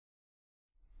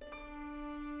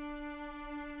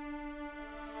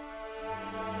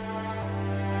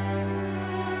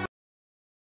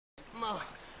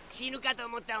死ぬかと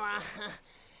思ったわ。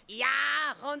いや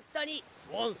ー、本当に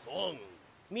スワンスワン。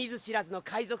見ず知らずの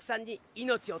海賊さんに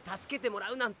命を助けても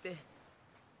らうなんて、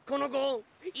このご恩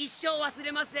一生忘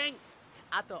れません。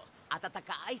あと温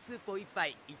かいスープを一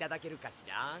杯いただけるかし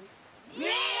ら。ね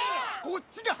え、こっ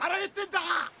ちが腹減ってんだ。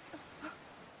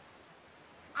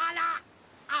あら、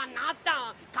あな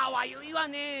たかわゆいわ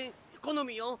ね。好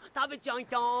みよ、食べちゃい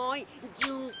たい。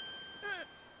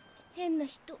変な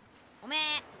人。おめえ。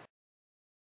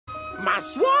My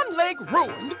Swan Lake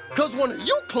ruined because one of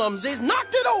you clumsies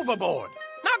knocked it overboard.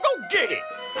 Now go get it!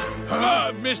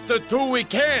 Mr. Two, we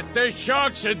can't. There's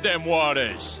sharks in them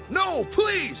waters. No,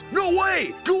 please, no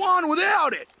way. Go on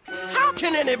without it. How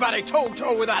can anybody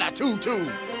toe-toe without a tutu?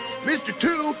 Mr.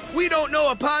 Two, we don't know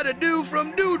a pot of do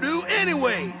from doo-doo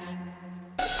anyways.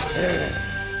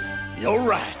 You're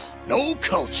right. No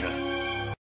culture.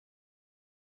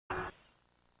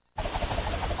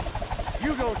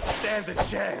 You don't stand a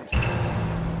chance.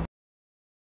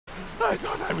 I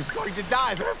thought I was going to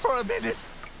die there for a minute.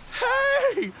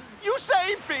 Hey! You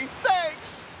saved me!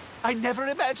 Thanks! I never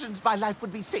imagined my life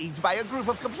would be saved by a group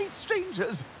of complete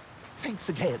strangers. Thanks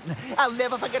again. I'll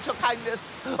never forget your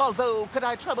kindness. Although, could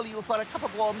I trouble you for a cup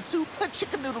of warm soup? A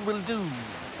chicken noodle will do.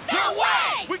 No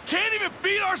way! We can't even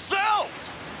feed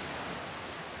ourselves!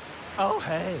 Oh,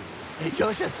 hey.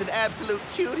 You're just an absolute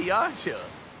cutie, aren't you?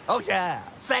 Oh, yeah.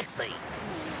 Sexy.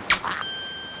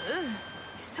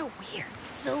 So weird.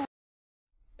 So